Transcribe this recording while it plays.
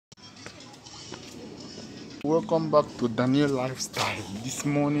Welcome back to Daniel Lifestyle. This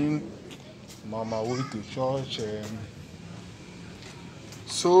morning I'm on my way to church,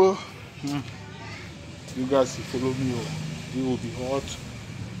 so you guys will follow me. It will be hot,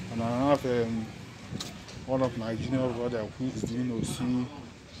 and I have one of my junior brother who is doing OC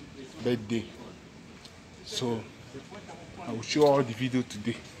birthday, so I will show all the video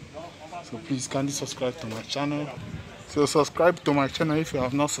today. So please kindly subscribe to my channel. So subscribe to my channel if you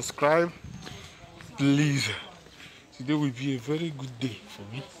have not subscribed. Please, today will be a very good day for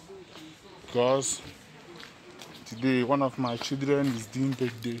me because today one of my children is doing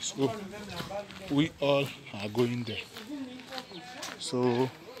birthday, so we all are going there. So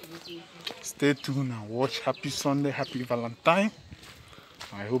stay tuned and watch. Happy Sunday, happy Valentine.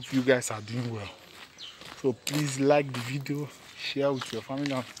 I hope you guys are doing well. So please like the video, share with your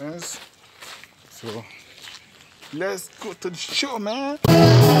family and friends. So let's go to the show, man.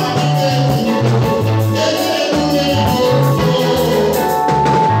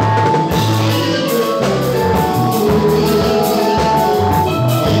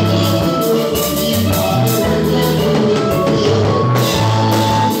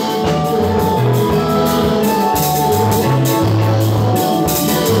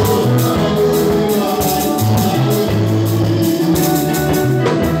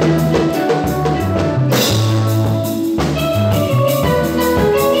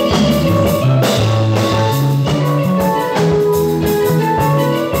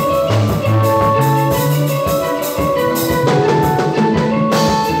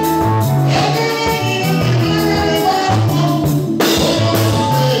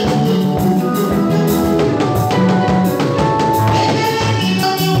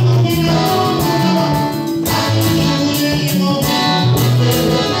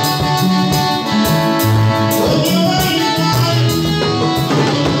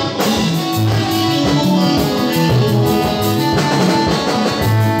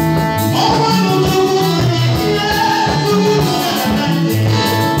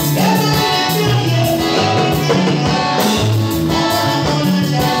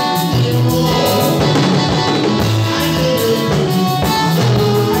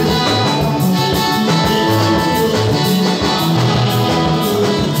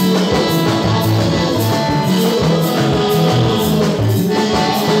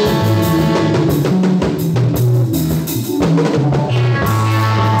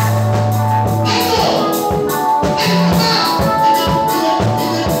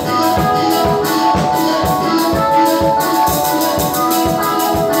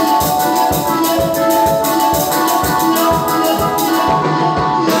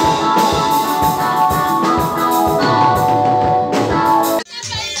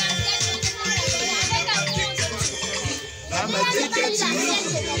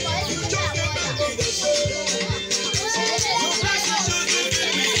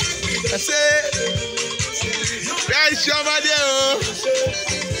 I say, where is Shama there?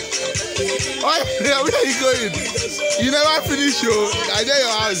 Oh, where are you going? You never finish, I know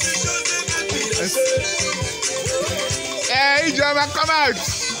your house. Hey, Shama, come out.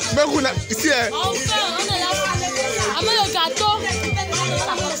 See here. I'm on the gâteau.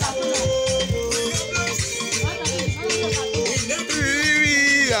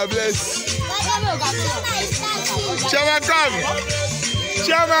 Oui, I bless. Shama, come.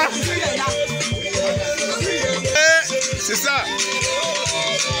 Shama. C'est ça.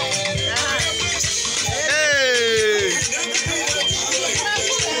 Hey.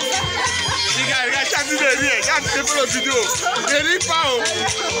 Regarde, chaque vidéo, regarde, c'est pour la vidéo. Ne ris pas.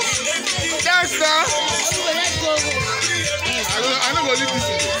 That's that. I don't believe this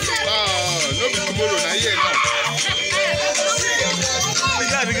video. No be tomorrow, na here now.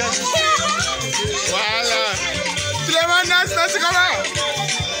 Regarde. Voilà. Tu les mandes dans ce comment?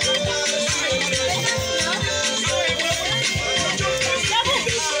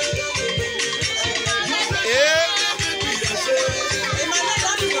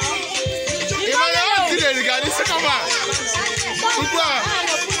 Regardez ça comment? Pourquoi?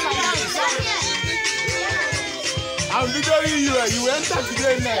 I'm videoing you. You enter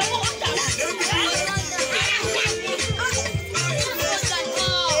today night.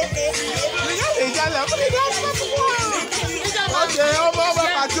 Okay, on va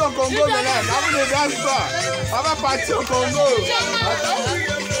partir au Congo maintenant. On ne danse pas. On va partir au Congo.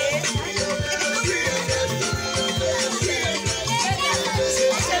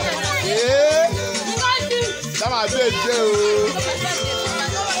 Ça m'a bien dit.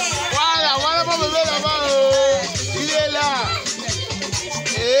 Voilà mon bébé là-bas. Il est là.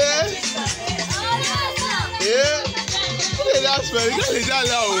 Il est là, il est déjà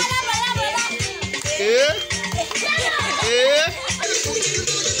là.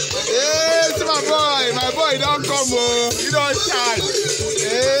 See my boy don't come, oh. You don't shout.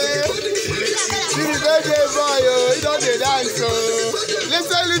 See the birthday boy, oh. He don't dance, oh. Let's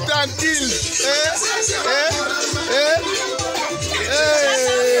sell it and kill.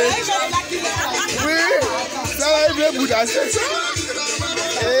 We celebrate Buddha.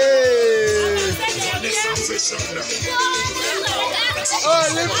 Oh,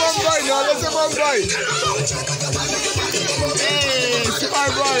 leave one boy, no, let's say one boy. Super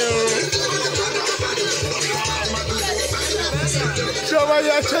boy, oh. Show me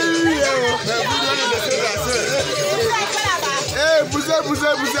your cherry, oh. Hey, Buze,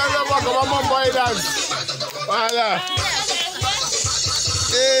 come on, boy, dance. Voilà.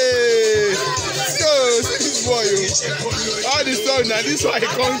 Hey, so this boy, oh. All the song now, this one he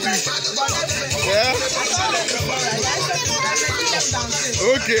comes with. Yeah.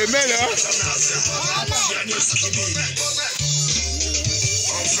 Okay, man.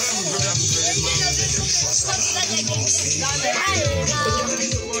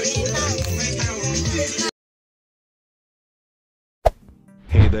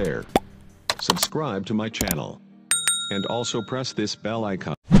 Hey there. Subscribe to my channel. And also press this bell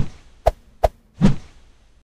icon.